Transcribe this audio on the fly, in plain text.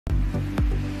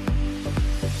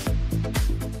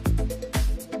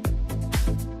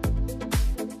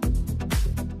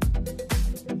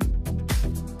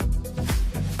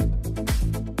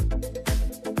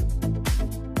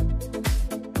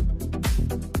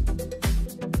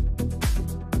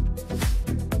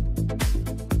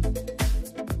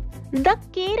The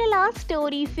Kerala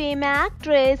story fame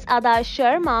actress Adah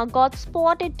Sharma got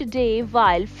spotted today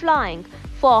while flying.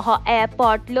 For her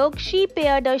airport look, she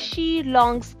paired a sheer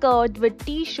long skirt with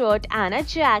t-shirt and a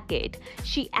jacket.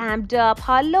 She amped up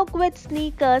her look with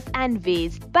sneakers and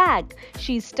waist bag.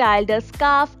 She styled a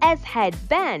scarf as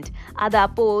headband. Adah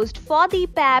posed for the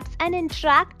paps and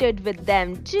interacted with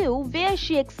them too, where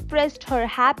she expressed her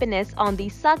happiness on the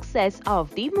success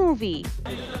of the movie.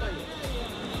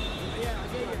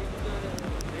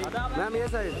 Ma'am ये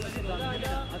side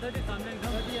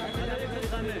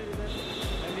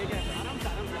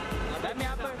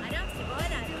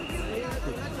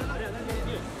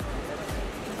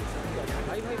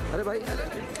अरे भाई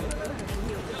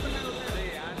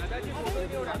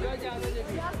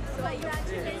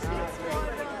Congratulations for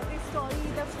the story,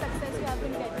 the success you have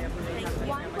been getting.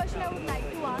 One question I would like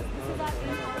to ask, this is our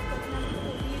in-house question, I'm just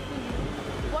posing it to you.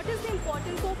 What is the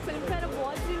importance of Filmfare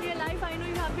Awards in your life? I know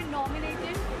you have been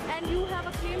nominated and you have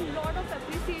acclaimed a lot of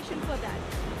appreciation for that.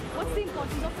 What's the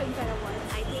importance of Filmfare Awards?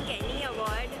 I think any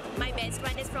award, my best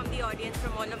one is from the audience,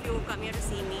 from all of you who come here to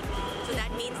see me. So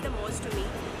that means the most to me.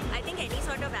 I think any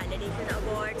sort of validation,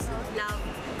 awards, love,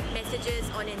 messages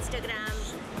on Instagram,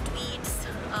 tweets,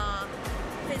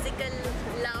 physical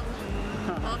love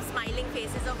of smiling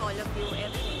faces of all of you,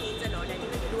 everything means a lot. I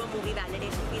think when you do a movie,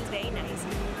 validation feels very nice.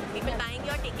 People buying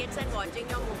your tickets and watching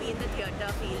your movie in the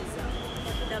theatre feels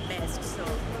the best. So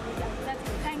That's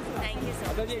it. Thank you. thank you so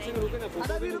much. Thank you.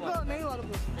 अदा भी रुको नहीं हुआ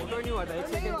photo नहीं हुआ था एक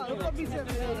second रुको पीछे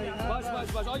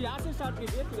बस और यहाँ से स्टार्ट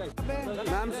कीजिए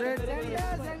मैम स्ट्रेट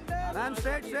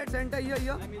सेंटर ये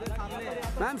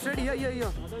मैम स्ट्रेट ये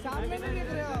सामने नहीं दिख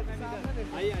रहे हो आप सामने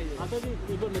आइए आता जी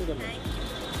ऊपर मेरे को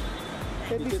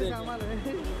पीछे सामान है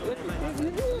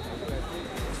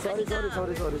सॉरी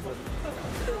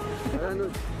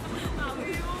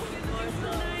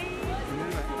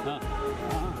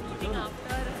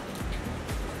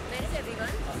Where is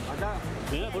everyone?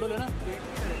 लेना फोटो लेना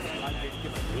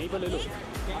यहीं पर ले लो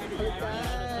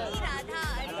राधा,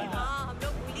 अरे हाँ हम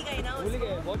लोग भूल ही गए ना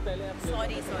बहुत पहले आप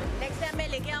सॉरी नेक्स्ट टाइम मैं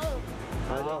लेके आऊँ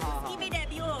उसकी भी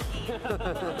डेब्यू होगी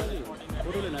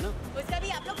फोटो लेना ना उसका भी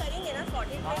आप लोग करेंगे ना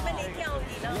 14 में मैं लेके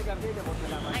आऊँगी ना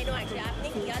आई नो एक्चुअली आपने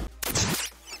किया